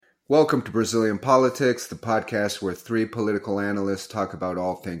Welcome to Brazilian Politics, the podcast where three political analysts talk about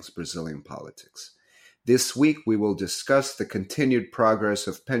all things Brazilian politics. This week, we will discuss the continued progress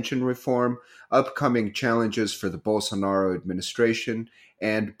of pension reform, upcoming challenges for the Bolsonaro administration,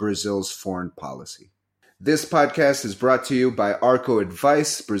 and Brazil's foreign policy. This podcast is brought to you by Arco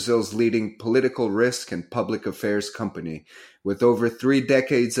Advice, Brazil's leading political risk and public affairs company. With over 3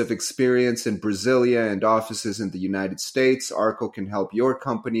 decades of experience in Brasilia and offices in the United States, Arco can help your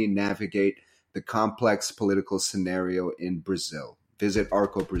company navigate the complex political scenario in Brazil. Visit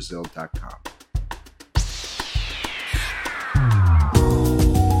arcobrazil.com.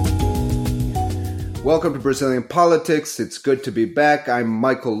 Welcome to Brazilian Politics. It's good to be back. I'm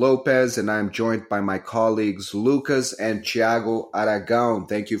Michael Lopez, and I'm joined by my colleagues Lucas and Thiago Aragão.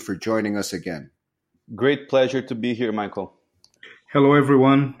 Thank you for joining us again. Great pleasure to be here, Michael. Hello,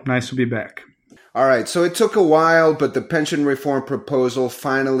 everyone. Nice to be back. All right, so it took a while, but the pension reform proposal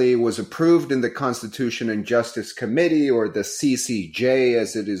finally was approved in the Constitution and Justice Committee, or the CCJ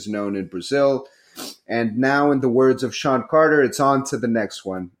as it is known in Brazil. And now, in the words of Sean Carter, it's on to the next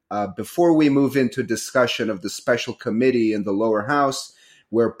one. Before we move into discussion of the special committee in the lower house,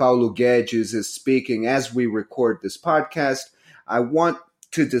 where Paulo Guedes is speaking as we record this podcast, I want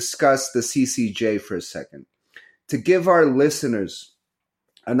to discuss the CCJ for a second. To give our listeners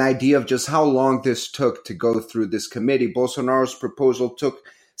an idea of just how long this took to go through this committee, Bolsonaro's proposal took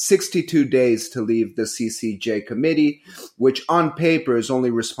 62 days to leave the CCJ committee, which on paper is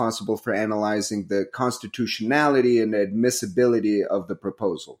only responsible for analyzing the constitutionality and admissibility of the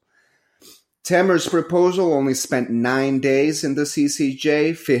proposal. Temer's proposal only spent 9 days in the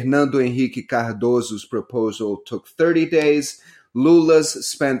CCJ. Fernando Henrique Cardoso's proposal took 30 days. Lula's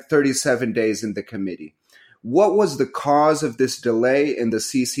spent 37 days in the committee. What was the cause of this delay in the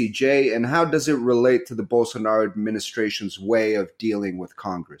CCJ, and how does it relate to the Bolsonaro administration's way of dealing with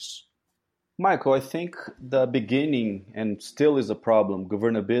Congress? Michael, I think the beginning, and still is a problem,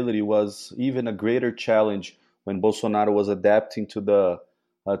 governability was even a greater challenge when Bolsonaro was adapting to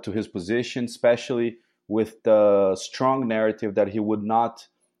his position, especially with the strong narrative that he would not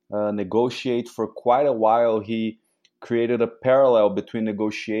negotiate. For quite a while, he created a parallel between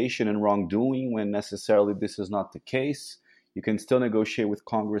negotiation and wrongdoing, when necessarily this is not the case. You can still negotiate with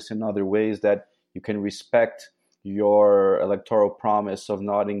Congress in other ways, that you can respect your electoral promise of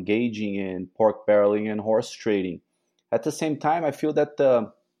not engaging in pork barreling and horse trading. At the same time, I feel that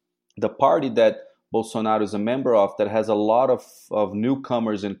the party that Bolsonaro is a member of, that has a lot of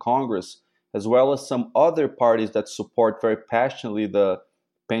newcomers in Congress, as well as some other parties that support very passionately the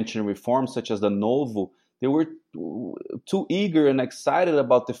pension reform, such as the Novo, they were too eager and excited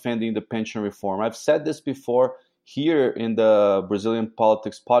about defending the pension reform. I've said this before here in the Brazilian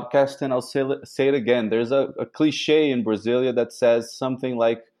Politics podcast, and I'll say it again. There's a cliche in Brasilia that says something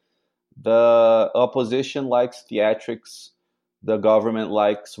like, the opposition likes theatrics, the government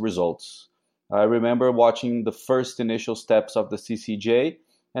likes results. I remember watching the first initial steps of the CCJ,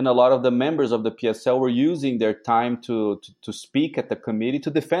 and a lot of the members of the PSL were using their time to speak at the committee to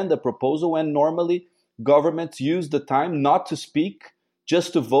defend the proposal, when normally governments use the time not to speak,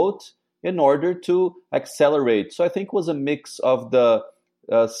 just to vote in order to accelerate. So I think it was a mix of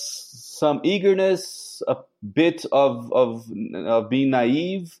some eagerness, a bit of being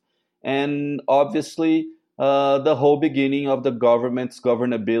naive, and obviously the whole beginning of the government's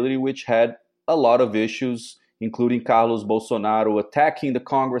governability, which had a lot of issues, including Carlos Bolsonaro attacking the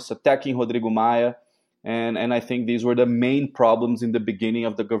Congress, attacking Rodrigo Maia. And I think these were the main problems in the beginning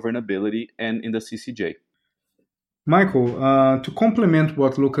of the governability and in the CCJ. Michael, to complement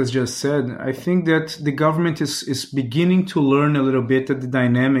what Lucas just said, I think that the government is beginning to learn a little bit that the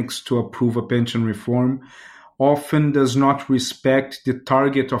dynamics to approve a pension reform often does not respect the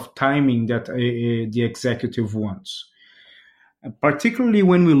target of timing that the executive wants. Particularly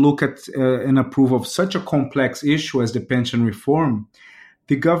when we look at and approve of such a complex issue as the pension reform,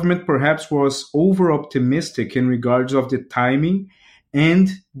 the government perhaps was over-optimistic in regards of the timing and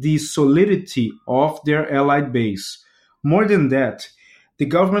the solidity of their allied base. More than that, the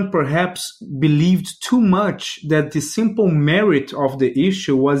government perhaps believed too much that the simple merit of the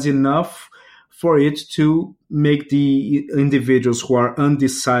issue was enough for it to make the individuals who are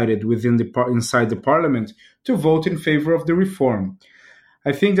undecided inside the parliament to vote in favor of the reform.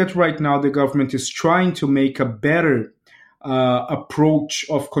 I think that right now the government is trying to make a better approach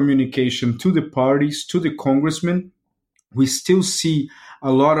of communication to the parties, to the congressmen. We still see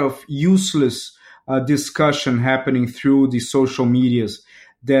a lot of useless discussion happening through the social medias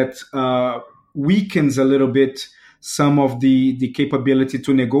that weakens a little bit some of the capability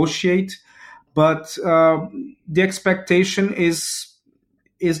to negotiate. But the expectation is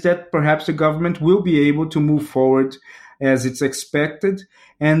is that perhaps the government will be able to move forward as it's expected.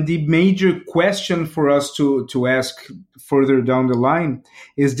 And the major question for us to ask further down the line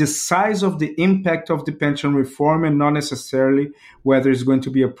is the size of the impact of the pension reform, and not necessarily whether it's going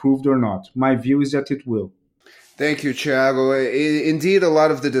to be approved or not. My view is that it will. Thank you, Thiago. Indeed, a lot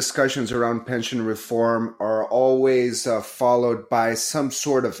of the discussions around pension reform are always followed by some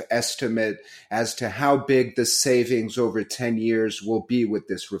sort of estimate as to how big the savings over 10 years will be with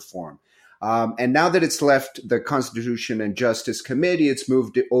this reform. And now that it's left the Constitution and Justice Committee, it's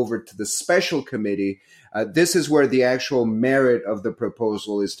moved over to the Special Committee. This is where the actual merit of the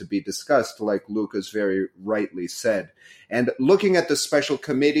proposal is to be discussed, like Lucas very rightly said. And looking at the Special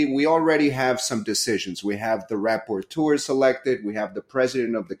Committee, we already have some decisions. We have the rapporteur selected. We have the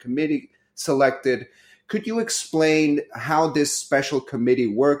president of the committee selected. Could you explain how this Special Committee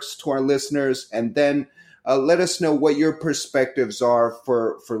works to our listeners? And then let us know what your perspectives are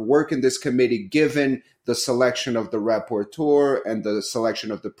for work in this committee, given the selection of the rapporteur and the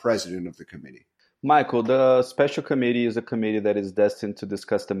selection of the president of the committee. Michael, the Special Committee is a committee that is destined to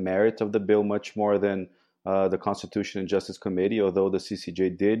discuss the merit of the bill much more than the Constitution and Justice Committee, although the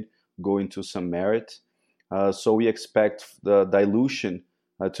CCJ did go into some merit. So we expect the dilution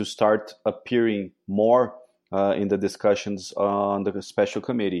to start appearing more in the discussions on the Special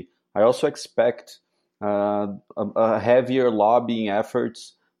Committee. I also expect a heavier lobbying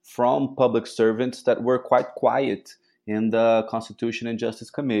efforts from public servants that were quite quiet in the Constitution and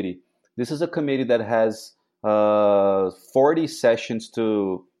Justice Committee. This is a committee that has 40 sessions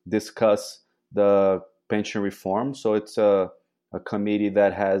to discuss the pension reform. So it's a committee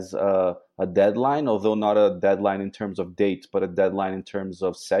that has a deadline, although not a deadline in terms of date, but a deadline in terms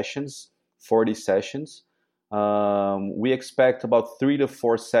of sessions, 40 sessions. We expect about 3 to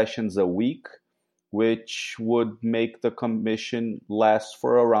 4 sessions a week, which would make the commission last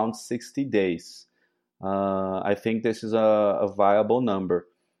for around 60 days. I think this is a viable number.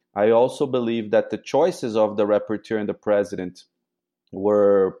 I also believe that the choices of the rapporteur and the president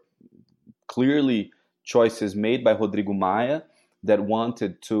were clearly choices made by Rodrigo Maia that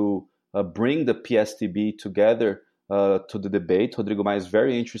wanted to bring the PSDB together to the debate. Rodrigo Maia is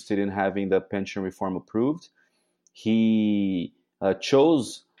very interested in having the pension reform approved. He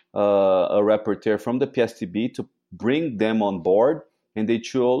chose a rapporteur from the PSDB to bring them on board, and they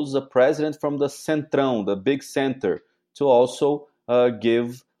chose a president from the Centrão, the big center, to also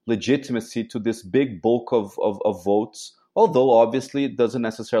give legitimacy to this big bulk of votes, although obviously it doesn't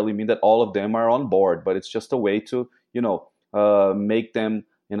necessarily mean that all of them are on board, but it's just a way to, make them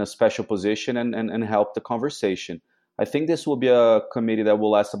in a special position and help the conversation. I think this will be a committee that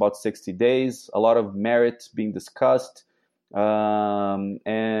will last about 60 days, a lot of merit being discussed,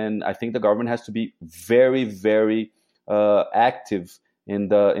 and I think the government has to be very, very active in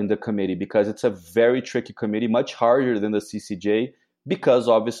the committee, because it's a very tricky committee, much harder than the CCJ, because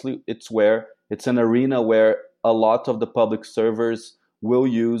obviously it's an arena where a lot of the public servers will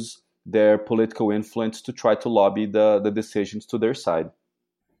use their political influence to try to lobby the decisions to their side.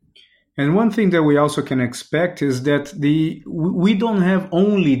 And one thing that we also can expect is that we don't have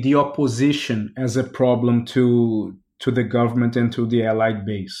only the opposition as a problem to the government and to the allied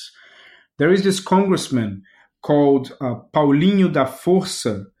base. There is this congressman called Paulinho da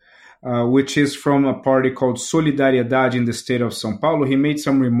Força, which is from a party called Solidariedade in the state of São Paulo. He made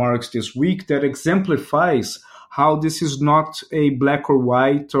some remarks this week that exemplifies how this is not a black or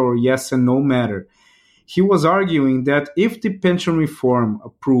white or yes and no matter. He was arguing that if the pension reform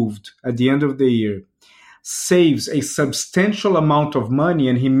approved at the end of the year saves a substantial amount of money,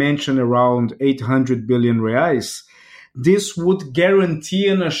 and he mentioned around 800 billion reais, this would guarantee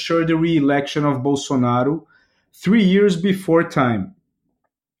and assure the re-election of Bolsonaro 3 years before time.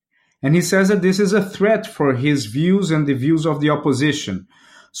 And he says that this is a threat for his views and the views of the opposition.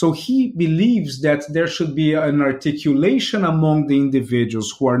 So he believes that there should be an articulation among the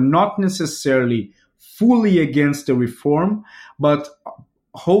individuals who are not necessarily fully against the reform, but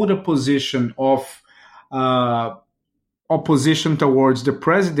hold a position of opposition towards the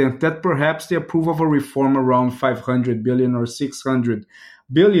president, that perhaps the approval of a reform around 500 billion or 600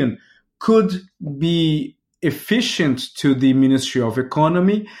 billion could be efficient to the Ministry of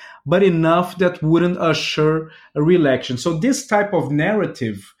Economy, but enough that wouldn't assure a re-election. So this type of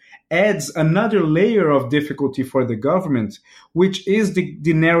narrative adds another layer of difficulty for the government, which is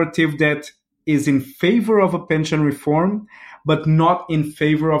the narrative that is in favor of a pension reform, but not in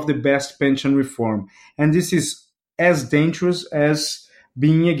favor of the best pension reform. And this is as dangerous as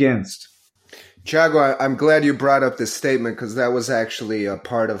being against. Thiago, I'm glad you brought up this statement, because that was actually a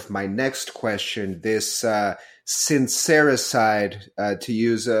part of my next question. This sincericide, to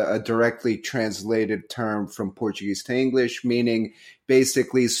use a directly translated term from Portuguese to English, meaning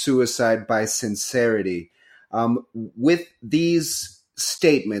basically suicide by sincerity. With these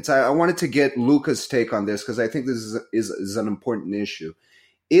statements, I wanted to get Lucas' take on this because I think this is an important issue.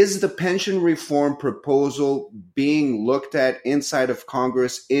 Is the pension reform proposal being looked at inside of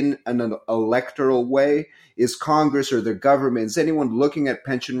Congress in an electoral way? Is Congress or the government, is anyone looking at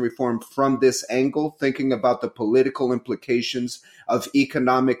pension reform from this angle, thinking about the political implications of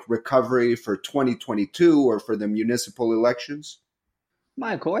economic recovery for 2022 or for the municipal elections?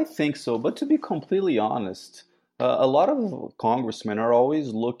 Michael, I think so. But to be completely honest, a lot of congressmen are always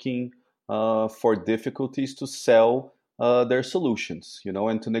looking for difficulties to sell their solutions,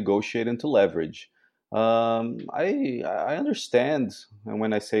 and to negotiate and to leverage. I understand, and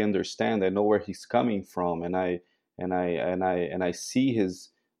when I say understand, I know where he's coming from, and I see his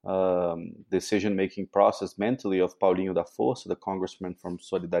decision-making process mentally of Paulinho da Força, the congressman from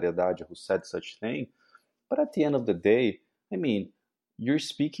Solidariedade, who said such thing. But at the end of the day, I mean, you're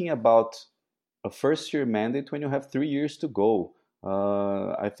speaking about a first-year mandate when you have 3 years to go.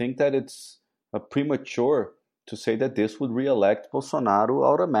 I think that it's premature to say that this would re-elect Bolsonaro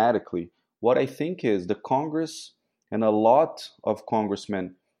automatically. What I think is the Congress and a lot of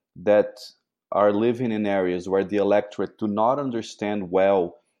congressmen that are living in areas where the electorate do not understand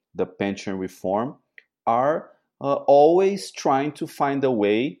well the pension reform are always trying to find a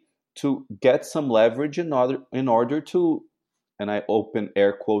way to get some leverage in order to, and I open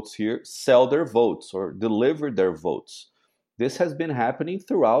air quotes here, sell their votes or deliver their votes. This has been happening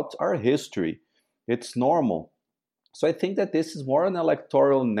throughout our history. It's normal. So I think that this is more an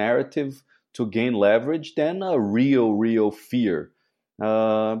electoral narrative to gain leverage than a real fear.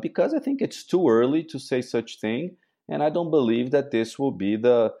 Because I think it's too early to say such thing, and I don't believe that this will be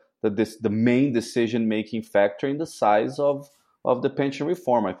the main decision-making factor in the size of the pension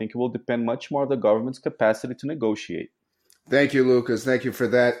reform. I think it will depend much more on the government's capacity to negotiate. Thank you, Lucas. Thank you for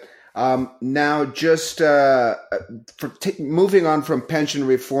that. Now, just moving on from pension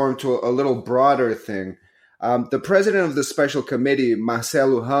reform to a little broader thing, the president of the special committee,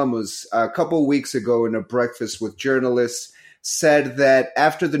 Marcelo Ramos, a couple weeks ago in a breakfast with journalists, said that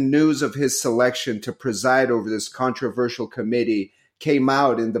after the news of his selection to preside over this controversial committee came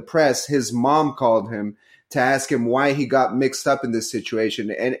out in the press, his mom called him to ask him why he got mixed up in this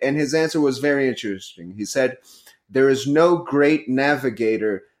situation. And his answer was very interesting. He said, "There is no great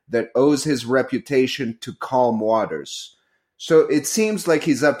navigator that owes his reputation to calm waters." So it seems like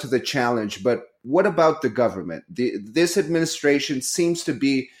he's up to the challenge, but what about the government? This administration seems to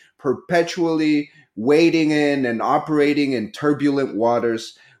be perpetually wading in and operating in turbulent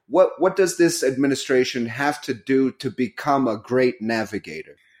waters. What does this administration have to do to become a great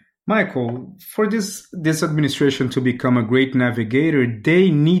navigator? Michael, for this administration to become a great navigator,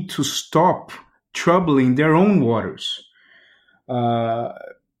 they need to stop troubling their own waters.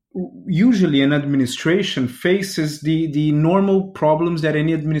 Usually an administration faces the normal problems that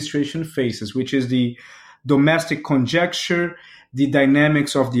any administration faces, which is the domestic conjecture, the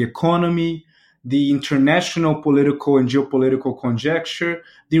dynamics of the economy, the international political and geopolitical conjecture,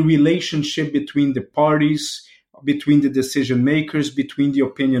 the relationship between the parties, between the decision makers, between the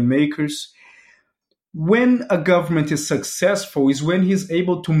opinion makers. When a government is successful is when he's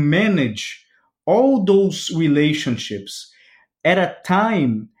able to manage all those relationships at a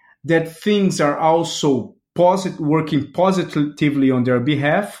time that things are also working positively on their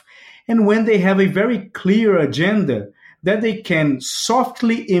behalf, and when they have a very clear agenda that they can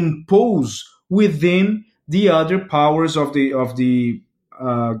softly impose within the other powers of the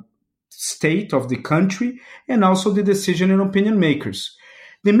state, of the country, and also the decision and opinion makers.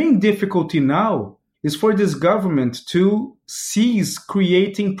 The main difficulty now is for this government to cease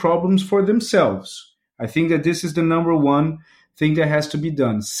creating problems for themselves. I think that this is the number one thing that has to be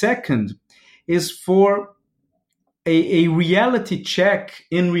done. Second is for a reality check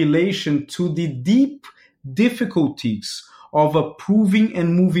in relation to the deep difficulties of approving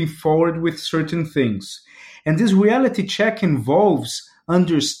and moving forward with certain things. And this reality check involves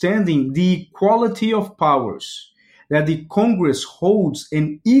understanding the equality of powers, that the Congress holds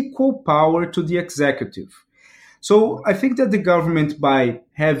an equal power to the executive. So I think that the government, by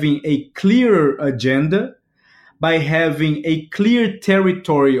having a clearer agenda, by having a clear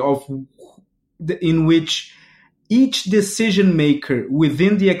territory in which each decision maker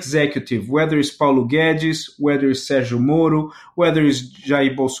within the executive, whether it's Paulo Guedes, whether it's Sérgio Moro, whether it's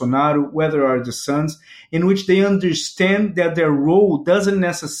Jair Bolsonaro, whether are the sons, in which they understand that their role doesn't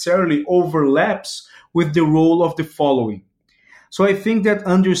necessarily overlaps with the role of the following. So I think that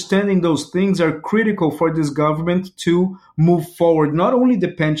understanding those things are critical for this government to move forward, not only the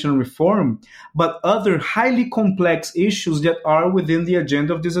pension reform, but other highly complex issues that are within the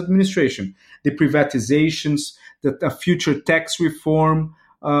agenda of this administration. The privatizations, the future tax reform,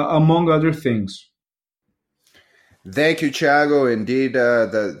 among other things. Thank you, Thiago. Indeed,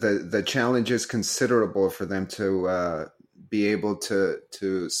 the challenge is considerable for them to be able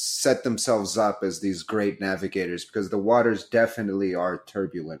to set themselves up as these great navigators, because the waters definitely are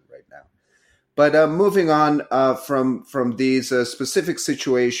turbulent right now. But moving on from these specific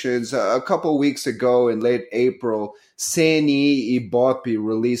situations, a couple weeks ago in late April, CNE Ibope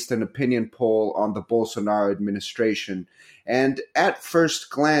released an opinion poll on the Bolsonaro administration. And at first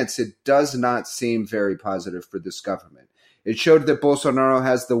glance, it does not seem very positive for this government. It showed that Bolsonaro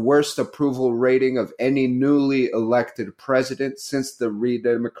has the worst approval rating of any newly elected president since the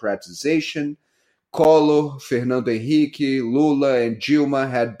redemocratization. Collor, Fernando Henrique, Lula, and Dilma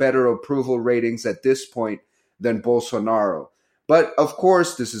had better approval ratings at this point than Bolsonaro. But of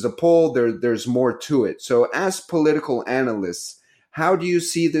course, this is a poll. There's more to it. So as political analysts, how do you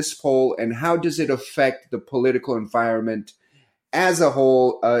see this poll, and how does it affect the political environment as a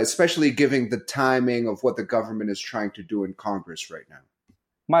whole, especially given the timing of what the government is trying to do in Congress right now?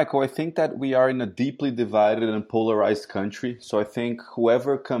 Michael, I think that we are in a deeply divided and polarized country. So I think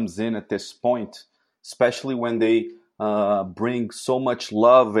whoever comes in at this point, especially when they bring so much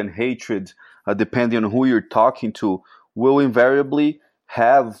love and hatred, depending on who you're talking to, will invariably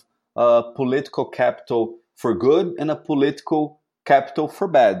have a political capital for good and a political capital for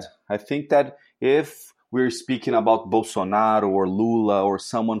bad. I think that if we're speaking about Bolsonaro or Lula or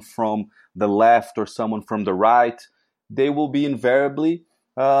someone from the left or someone from the right, they will be invariably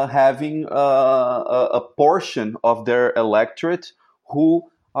having a portion of their electorate who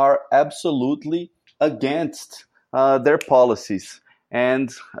are absolutely against their policies.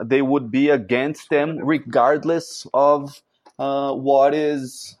 And they would be against them regardless of what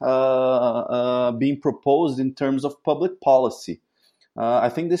is being proposed in terms of public policy. I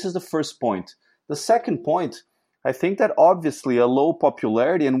think this is the first point. The second point, I think that obviously a low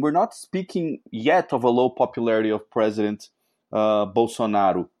popularity, and we're not speaking yet of a low popularity of President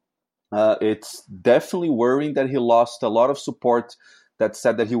Bolsonaro. It's definitely worrying that he lost a lot of support that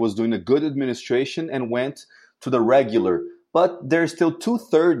said that he was doing a good administration and went to the regular. But there's still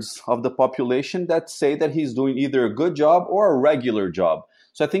 2/3 of the population that say that he's doing either a good job or a regular job.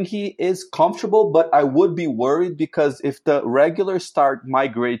 So I think he is comfortable, but I would be worried, because if the regulars start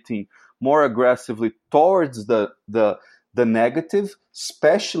migrating more aggressively towards the negative,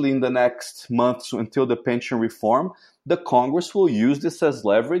 especially in the next months until the pension reform, the Congress will use this as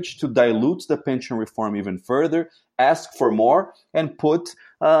leverage to dilute the pension reform even further, ask for more, and put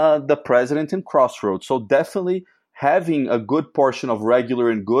the president in crossroads. So definitely having a good portion of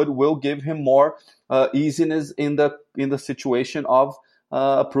regular and good will give him more easiness in the situation of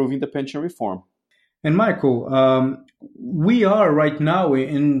approving the pension reform. And Michael, we are right now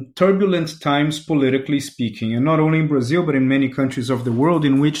in turbulent times, politically speaking, and not only in Brazil, but in many countries of the world,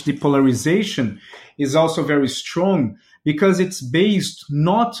 in which the polarization is also very strong, because it's based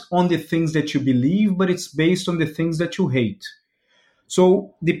not on the things that you believe, but it's based on the things that you hate.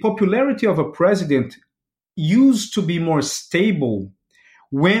 So the popularity of a president used to be more stable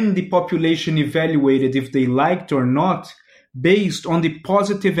when the population evaluated if they liked or not, based on the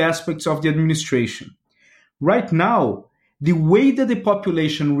positive aspects of the administration. Right now, the way that the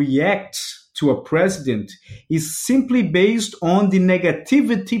population reacts to a president is simply based on the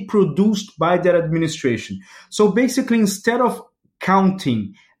negativity produced by that administration. So basically, instead of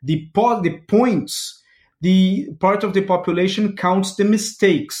counting the points, the part of the population counts the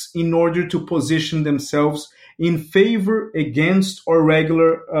mistakes in order to position themselves in favor, against, or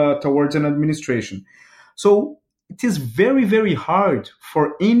regular towards an administration. So it is very, very hard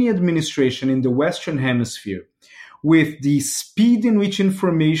for any administration in the Western Hemisphere, with the speed in which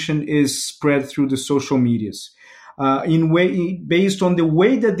information is spread through the social medias, based on the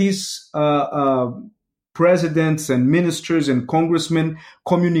way that these presidents and ministers and congressmen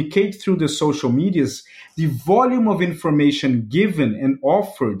communicate through the social medias, the volume of information given and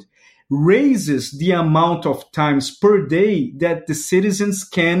offered raises the amount of times per day that the citizens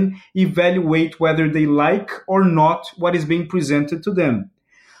can evaluate whether they like or not what is being presented to them.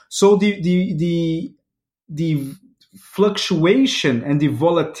 So the fluctuation and the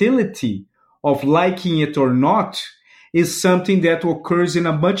volatility of liking it or not is something that occurs in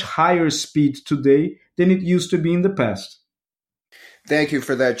a much higher speed today than it used to be in the past. Thank you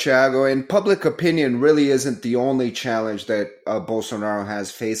for that, Thiago. And public opinion really isn't the only challenge that Bolsonaro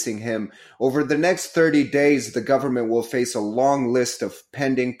has facing him. Over the next 30 days, the government will face a long list of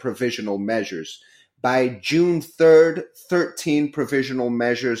pending provisional measures. By June 3rd, 13 provisional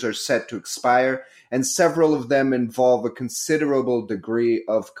measures are set to expire, and several of them involve a considerable degree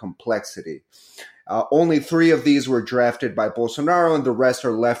of complexity. Only 3 of these were drafted by Bolsonaro, and the rest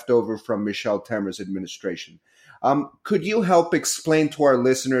are left over from Michel Temer's administration. Could you help explain to our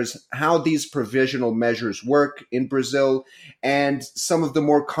listeners how these provisional measures work in Brazil and some of the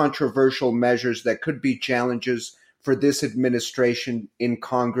more controversial measures that could be challenges for this administration in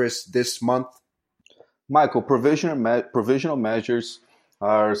Congress this month? Michael, provisional measures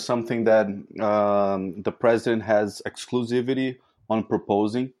are something that the president has exclusivity on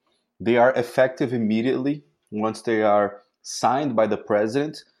proposing. They are effective immediately once they are signed by the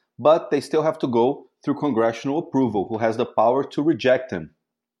president, but they still have to go through congressional approval, who has the power to reject them,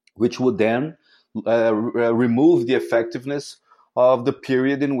 which would then remove the effectiveness of the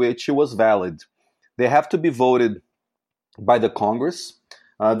period in which it was valid. They have to be voted by the Congress.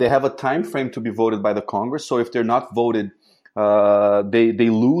 They have a time frame to be voted by the Congress, so if they're not voted, they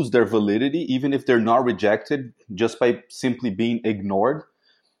lose their validity, even if they're not rejected, just by simply being ignored.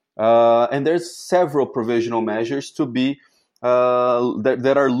 And there's several provisional measures to be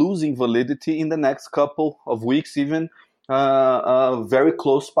that are losing validity in the next couple of weeks, even very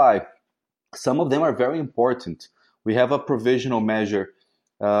close by. Some of them are very important. We have a provisional measure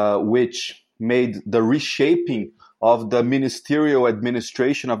which made the reshaping of the ministerial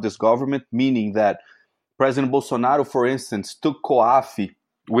administration of this government, meaning that President Bolsonaro, for instance, took COAF,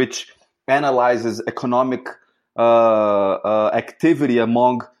 which analyzes economic activity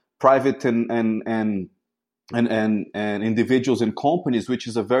among private and individuals and companies, which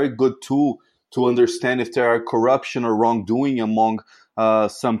is a very good tool to understand if there are corruption or wrongdoing among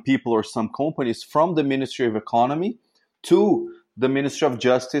some people or some companies, from the Ministry of Economy to the Ministry of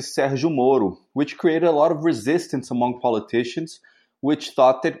Justice, Sérgio Moro, which created a lot of resistance among politicians, which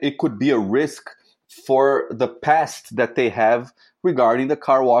thought that it could be a risk for the past that they have regarding the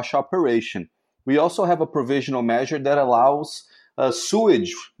car wash operation. We also have a provisional measure that allows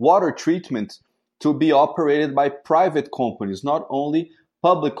sewage, water treatment to be operated by private companies, not only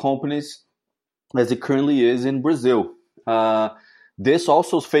public companies as it currently is in Brazil. This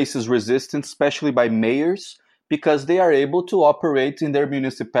also faces resistance, especially by mayors, because they are able to operate in their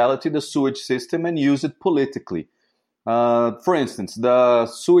municipality the sewage system and use it politically. For instance, the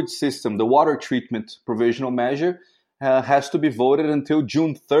sewage system, the water treatment provisional measure, has to be voted until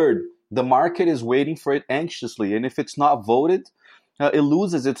June 3rd. The market is waiting for it anxiously, and if it's not voted, it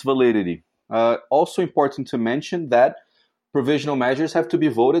loses its validity. Also important to mention that provisional measures have to be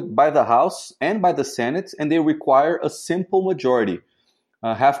voted by the House and by the Senate, and they require a simple majority,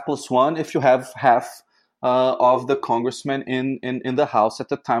 half plus one if you have half of the congressmen in the House at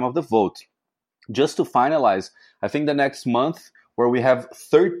the time of the vote. Just to finalize, I think the next month, where we have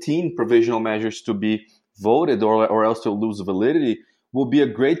 13 provisional measures to be voted or else to lose validity, will be a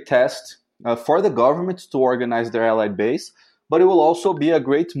great test for the government to organize their allied base, but it will also be a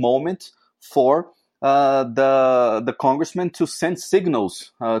great moment for the congressman to send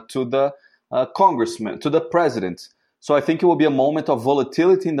signals to the congressman, to the president. So I think it will be a moment of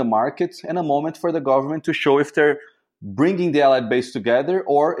volatility in the market and a moment for the government to show if they're bringing the allied base together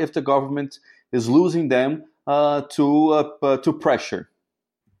or if the government is losing them to pressure.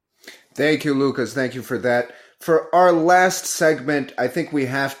 Thank you, Lucas. Thank you for that. For our last segment, I think we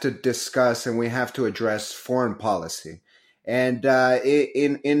have to discuss and we have to address foreign policy. And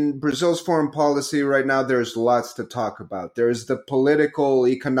in Brazil's foreign policy right now, there's lots to talk about. There's the political,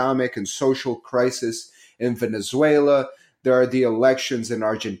 economic, and social crisis in Venezuela. There are the elections in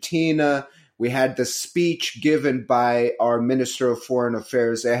Argentina. We had the speech given by our Minister of Foreign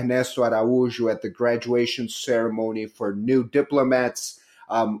Affairs, Ernesto Araújo, at the graduation ceremony for new diplomats,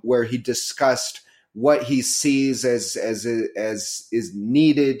 where he discussed what he sees as is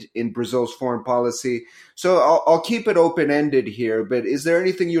needed in Brazil's foreign policy. So I'll keep it open-ended here, but is there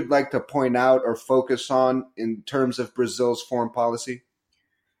anything you'd like to point out or focus on in terms of Brazil's foreign policy?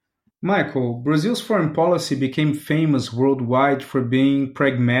 Michael, Brazil's foreign policy became famous worldwide for being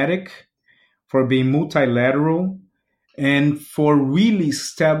pragmatic, for being multilateral, and for really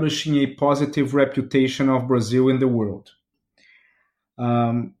establishing a positive reputation of Brazil in the world.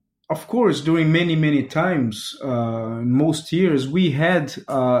 Of course, during many times, most years, we had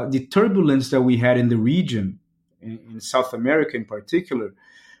the turbulence that we had in the region, in South America in particular,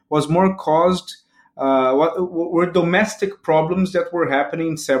 was more caused, were domestic problems that were happening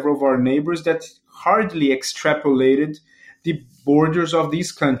in several of our neighbors that hardly extrapolated borders of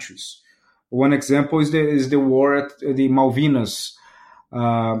these countries. One example is the war at the Malvinas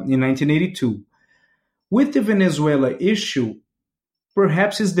in 1982. With the Venezuela issue,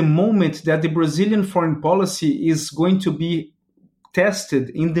 perhaps is the moment that the Brazilian foreign policy is going to be tested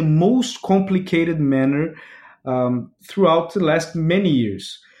in the most complicated manner throughout the last many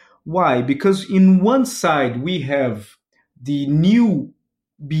years. Why? Because in one side we have the new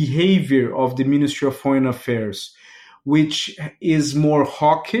behavior of the Ministry of Foreign Affairs, which is more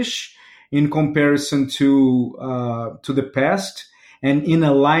hawkish in comparison to the past and in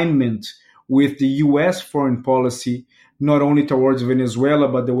alignment with the U.S. foreign policy, not only towards Venezuela,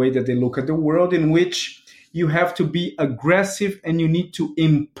 but the way that they look at the world, in which you have to be aggressive and you need to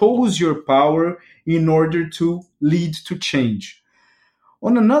impose your power in order to lead to change.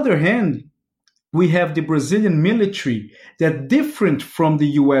 On another hand, we have the Brazilian military that, different from the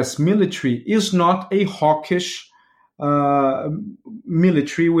U.S. military, is not a hawkish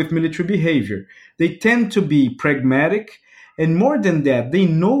military with military behavior. They tend to be pragmatic, and more than that, they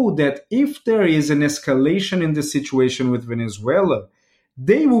know that if there is an escalation in the situation with Venezuela,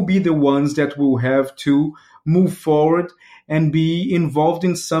 they will be the ones that will have to move forward and be involved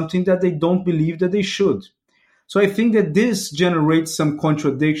in something that they don't believe that they should. So I think that this generates some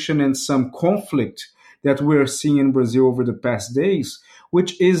contradiction and some conflict that we're seeing in Brazil over the past days,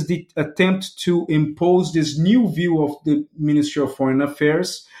 which is the attempt to impose this new view of the Ministry of Foreign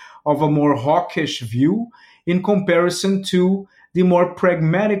Affairs, of a more hawkish view, in comparison to the more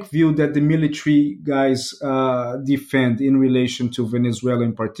pragmatic view that the military guys defend in relation to Venezuela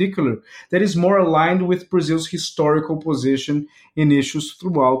in particular, that is more aligned with Brazil's historical position in issues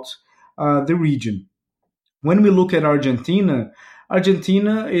throughout the region. When we look at Argentina,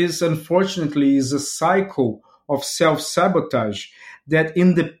 Argentina is unfortunately a cycle of self-sabotage that,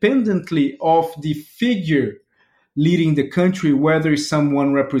 independently of the figure leading the country, whether it's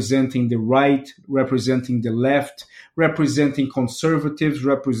someone representing the right, representing the left, representing conservatives,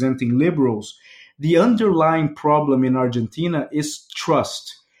 representing liberals, the underlying problem in Argentina is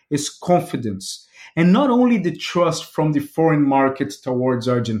trust, is confidence. And not only the trust from the foreign market towards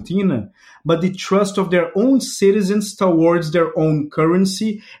Argentina, but the trust of their own citizens towards their own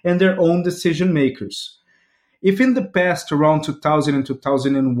currency and their own decision makers. If in the past, around 2000 and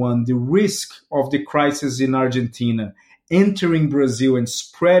 2001, the risk of the crisis in Argentina entering Brazil and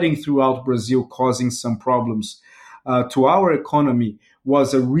spreading throughout Brazil, causing some problems to our economy,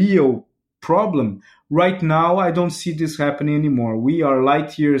 was a real problem, right now I don't see this happening anymore. We are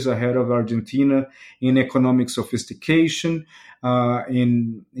light years ahead of Argentina in economic sophistication,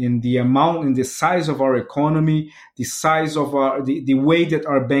 in the amount, in the size of our economy, the size of the way that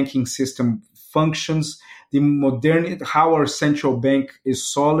our banking system functions, the modernity, how our central bank is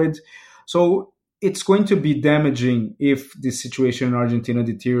solid. So it's going to be damaging if the situation in Argentina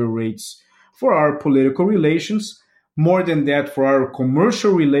deteriorates for our political relations, more than that for our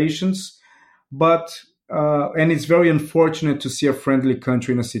commercial relations. But and it's very unfortunate to see a friendly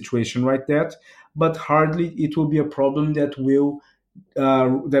country in a situation like that. But hardly it will be a problem that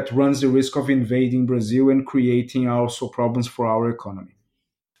that runs the risk of invading Brazil and creating also problems for our economy.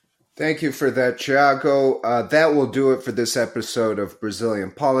 Thank you for that, Thiago. That will do it for this episode of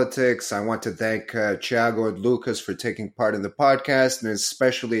Brazilian Politics. I want to thank Thiago and Lucas for taking part in the podcast, and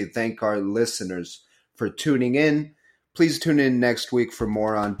especially thank our listeners for tuning in. Please tune in next week for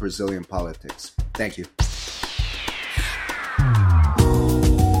more on Brazilian politics. Thank you.